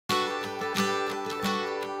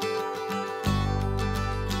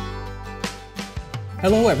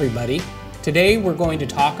Hello everybody. Today we're going to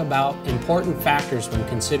talk about important factors when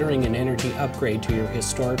considering an energy upgrade to your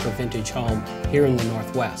historic or vintage home here in the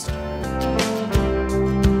Northwest.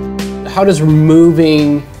 How does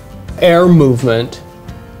removing air movement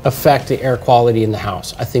affect the air quality in the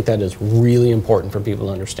house? I think that is really important for people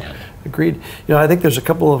to understand. Agreed. You know, I think there's a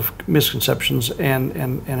couple of misconceptions and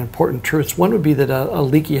important truths. One would be that a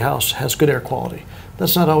leaky house has good air quality.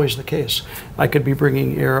 That's not always the case. I could be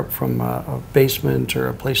bringing air up from a basement or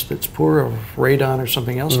a place that's poor, or radon or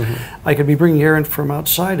something else. I could be bringing air in from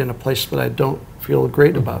outside in a place that I don't feel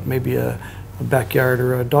great about, maybe a backyard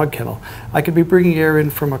or a dog kennel. I could be bringing air in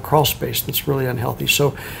from a crawl space that's really unhealthy.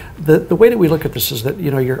 So the way that we look at this is that, you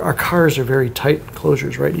know, our cars are very tight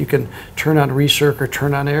enclosures, right? You can turn on recirc or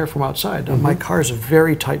turn on air from outside. My car is a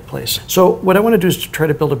very tight place. So what I want to do is to try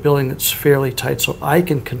to build a building that's fairly tight so I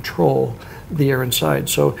can control the air inside.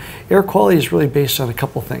 So air quality is really based on a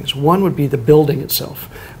couple things. One would be the building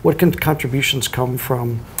itself. What contributions come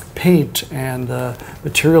from paint and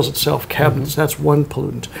materials itself, cabinets? That's one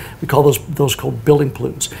pollutant. We call those called building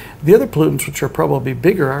pollutants. The other pollutants, which are probably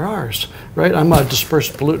bigger, are ours, right? I'm a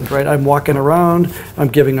dispersed pollutant, right? I'm walking around, I'm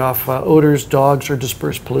giving off odors. Dogs are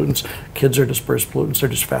dispersed pollutants. Kids are dispersed pollutants. They're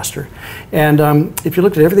just faster. And if you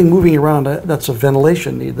look at everything moving around, that's a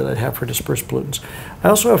ventilation need that I have for dispersed pollutants. I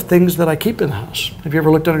also have things that I keep in the house. Have you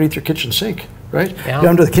ever looked underneath your kitchen sink? Right? Yeah. You're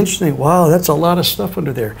under the kitchen sink, wow, that's a lot of stuff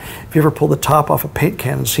under there. If you ever pulled the top off a paint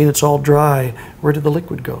can and seen it's all dry, where did the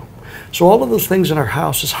liquid go? So all of those things in our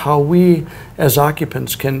house is how we, as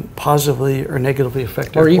occupants, can positively or negatively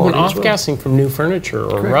affect our quality. Or even off-gassing from new furniture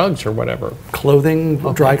or rugs or whatever. Clothing,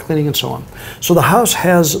 dry cleaning, and so on. So the house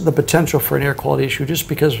has the potential for an air quality issue just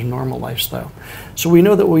because of normal lifestyle. So we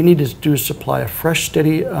know that what we need to do is supply a fresh,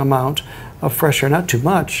 steady amount of fresh air, not too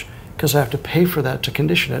much, because I have to pay for that to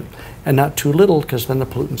condition it, and not too little, because then the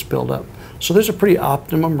pollutants build up. So there's a pretty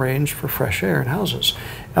optimum range for fresh air in houses.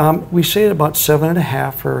 We say about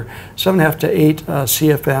 7.5 or 7.5 to 8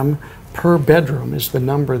 CFM per bedroom is the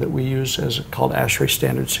number that we use as called ASHRAE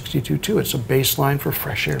standard 62.2. It's a baseline for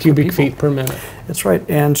fresh air. Cubic feet per minute. That's right.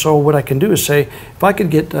 And so what I can do is say, if I could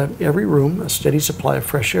get every room a steady supply of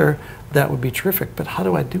fresh air, that would be terrific. But how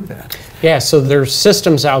do I do that? Yeah, so there's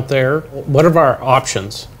systems out there. What are our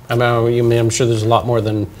options? I'm sure there's a lot more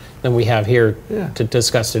than we have here to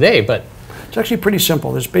discuss today, but it's actually pretty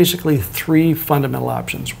simple. There's basically three fundamental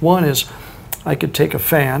options. One is I could take a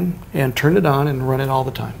fan and turn it on and run it all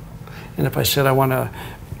the time. And if I said I want to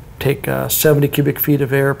take 70 cubic feet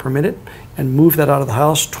of air per minute and move that out of the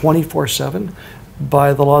house 24/7,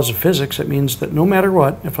 by the laws of physics, it means that no matter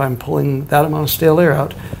what, if I'm pulling that amount of stale air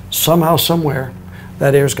out, somehow, somewhere,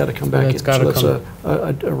 that air's got to come back in. So that's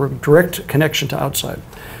a direct connection to outside.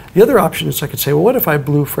 The other option is I could say, well, what if I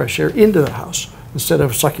blew fresh air into the house? Instead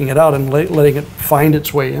of sucking it out and letting it find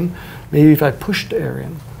its way in, maybe if I pushed air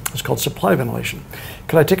in. It's called supply ventilation.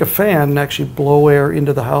 Could I take a fan and actually blow air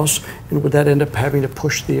into the house, and would that end up having to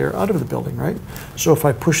push the air out of the building, right? So if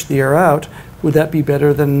I push the air out, would that be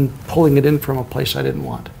better than pulling it in from a place I didn't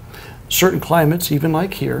want? Certain climates, even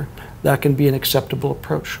like here, that can be an acceptable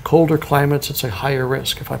approach. Colder climates, it's a higher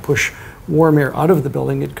risk. If I push warm air out of the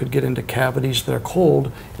building, it could get into cavities that are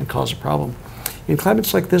cold and cause a problem. In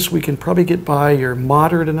climates like this, we can probably get by, you're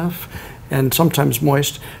moderate enough and sometimes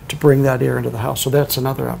moist to bring that air into the house. So that's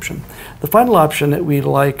another option. The final option that we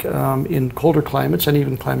like in colder climates and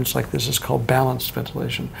even climates like this is called balanced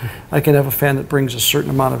ventilation. I can have a fan that brings a certain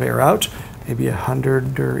amount of air out, maybe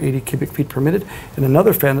 100 or 80 cubic feet per minute, and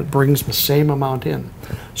another fan that brings the same amount in.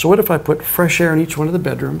 So what if I put fresh air in each one of the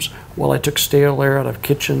bedrooms while I took stale air out of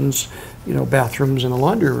kitchens, bathrooms and the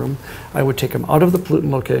laundry room? I would take them out of the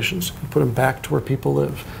pollutant locations and put them back to where people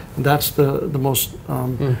live. And that's the most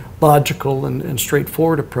logical and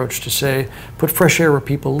straightforward approach to say, put fresh air where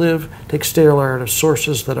people live, take stale air out of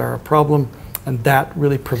sources that are a problem, and that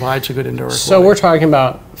really provides a good indoor air quality. So we're talking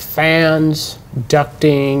about fans,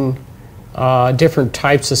 ducting, different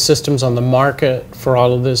types of systems on the market for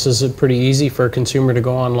all of this. Is it pretty easy for a consumer to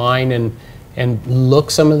go online and look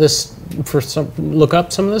up some of this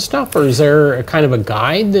stuff, or is there a kind of a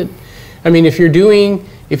guide that,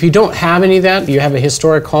 if you don't have any of that, you have a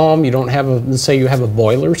historic home, you don't have let's say you have a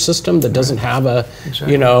boiler system that doesn't have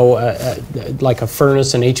like a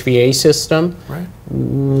furnace and HVAC system. Right.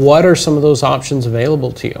 What are some of those options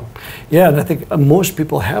available to you? Yeah, and I think most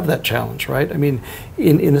people have that challenge, right? In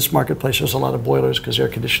this marketplace, there's a lot of boilers because air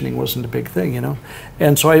conditioning wasn't a big thing,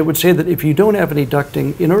 And so I would say that if you don't have any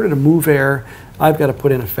ducting, in order to move air, I've got to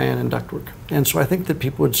put in a fan and ductwork. And so I think that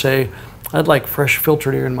people would say, I'd like fresh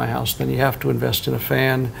filtered air in my house. Then you have to invest in a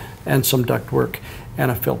fan and some ductwork.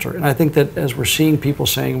 and a filter. And I think that as we're seeing people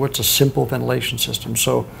saying, what's a simple ventilation system?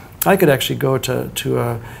 So I could actually go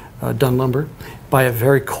to Dunn Lumber, buy a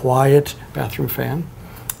very quiet bathroom fan,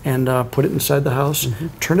 and put it inside the house,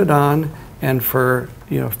 turn it on, and for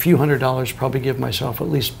a few $100s, probably give myself at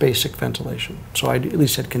least basic ventilation. So I at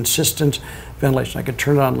least had consistent ventilation. I could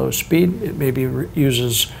turn it on low speed. It maybe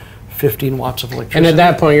uses 15 watts of electricity. And at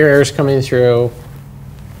that point, your air is coming through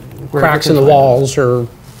cracks in the walls or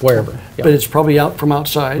wherever. But it's probably out from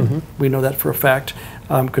outside. We know that for a fact.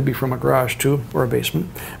 Could be from a garage too, or a basement.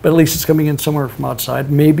 But at least it's coming in somewhere from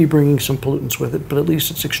outside, maybe bringing some pollutants with it, but at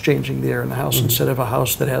least it's exchanging the air in the house instead of a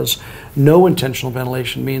house that has no intentional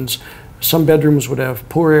ventilation. Means some bedrooms would have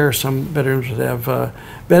poor air, some bedrooms would have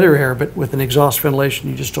better air, but with an exhaust ventilation,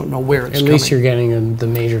 you just don't know where it's coming. At least you're getting the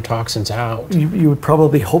major toxins out. You would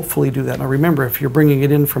probably hopefully do that. Now remember, if you're bringing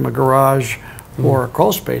it in from a garage or a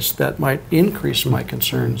crawl space, that might increase my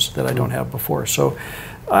concerns that I don't have before. So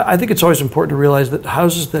I think it's always important to realize that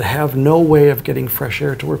houses that have no way of getting fresh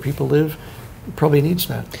air to where people live probably needs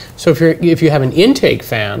that. So if you have an intake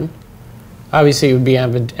fan, obviously it would be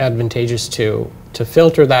advantageous to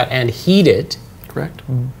filter that and heat it. Correct.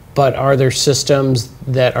 But are there systems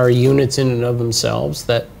that are units in and of themselves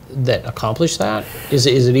that accomplish that? Is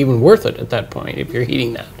it even worth it at that point if you're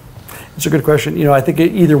heating that? It's a good question. I think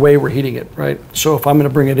either way we're heating it, right? So if I'm going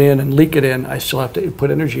to bring it in and leak it in, I still have to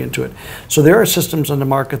put energy into it. So there are systems on the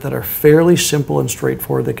market that are fairly simple and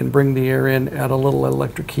straightforward. They can bring the air in, add a little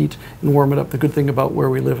electric heat, and warm it up. The good thing about where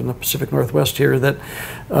we live in the Pacific Northwest here is that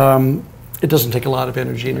it doesn't take a lot of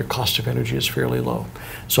energy, and your cost of energy is fairly low.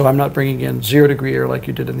 So I'm not bringing in 0-degree air like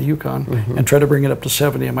you did in the Yukon and try to bring it up to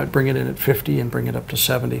 70. I might bring it in at 50 and bring it up to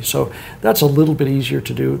 70. So that's a little bit easier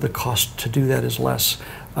to do. The cost to do that is less.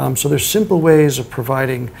 So there's simple ways of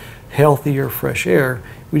providing healthier, fresh air.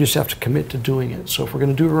 We just have to commit to doing it. So if we're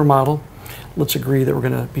going to do a remodel, let's agree that we're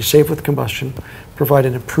going to be safe with combustion, provide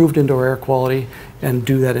an improved indoor air quality, and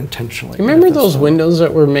do that intentionally. Remember those windows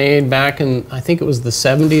that were made back in, I think it was the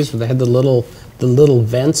 70s, where they had the little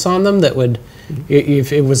vents on them that would,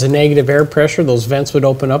 if it was a negative air pressure, those vents would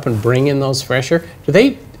open up and bring in those fresh air?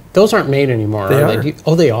 Those aren't made anymore, are they?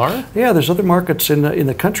 Oh, they are? Yeah, there's other markets in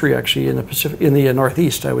the country, actually, in the Pacific, in the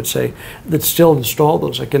Northeast, I would say, that still install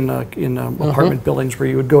those, like in apartment buildings where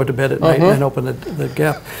you would go to bed at night and open the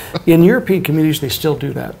gap. In European communities, they still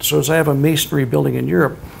do that. So as I have a masonry building in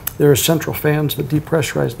Europe, there are central fans that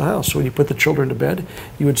depressurize the house. So when you put the children to bed,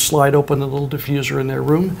 you would slide open the little diffuser in their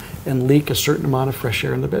room and leak a certain amount of fresh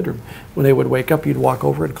air in the bedroom. When they would wake up, you'd walk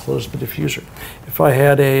over and close the diffuser. If I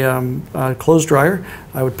had a clothes dryer,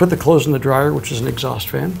 I would put the clothes in the dryer, which is an exhaust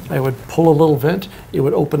fan. I would pull a little vent. It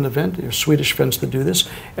would open the vent. There's Swedish vents that do this,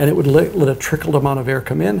 and it would let a trickled amount of air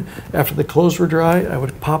come in. After the clothes were dry, I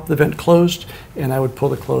would pop the vent closed, and I would pull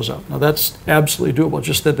the clothes out. Now that's absolutely doable.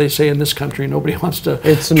 Just that they say in this country nobody wants to.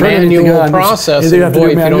 It's a manual process. You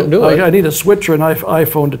don't do it. I need a switch or an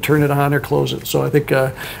iPhone to turn it on or close it. So I think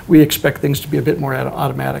we expect things to be a bit more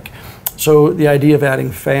automatic. So the idea of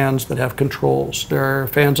adding fans that have controls. There are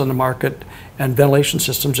fans on the market and ventilation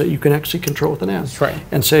systems that you can actually control with an app. That's right.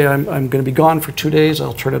 And say, I'm going to be gone for 2 days,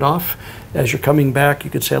 I'll turn it off. As you're coming back,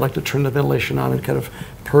 you could say, I'd like to turn the ventilation on and kind of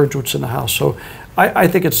purge what's in the house. So I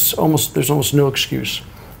think there's almost no excuse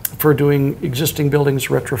for doing existing buildings,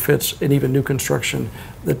 retrofits, and even new construction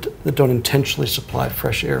that don't intentionally supply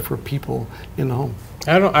fresh air for people in the home.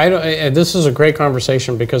 This is a great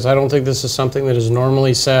conversation because I don't think this is something that is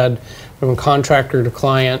normally said from contractor to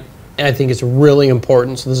client. And I think it's really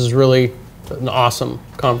important. So this is really an awesome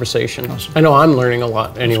conversation. Awesome. I know I'm learning a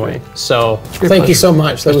lot anyway. So thank you so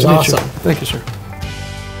much. That was awesome. Thank you, sir.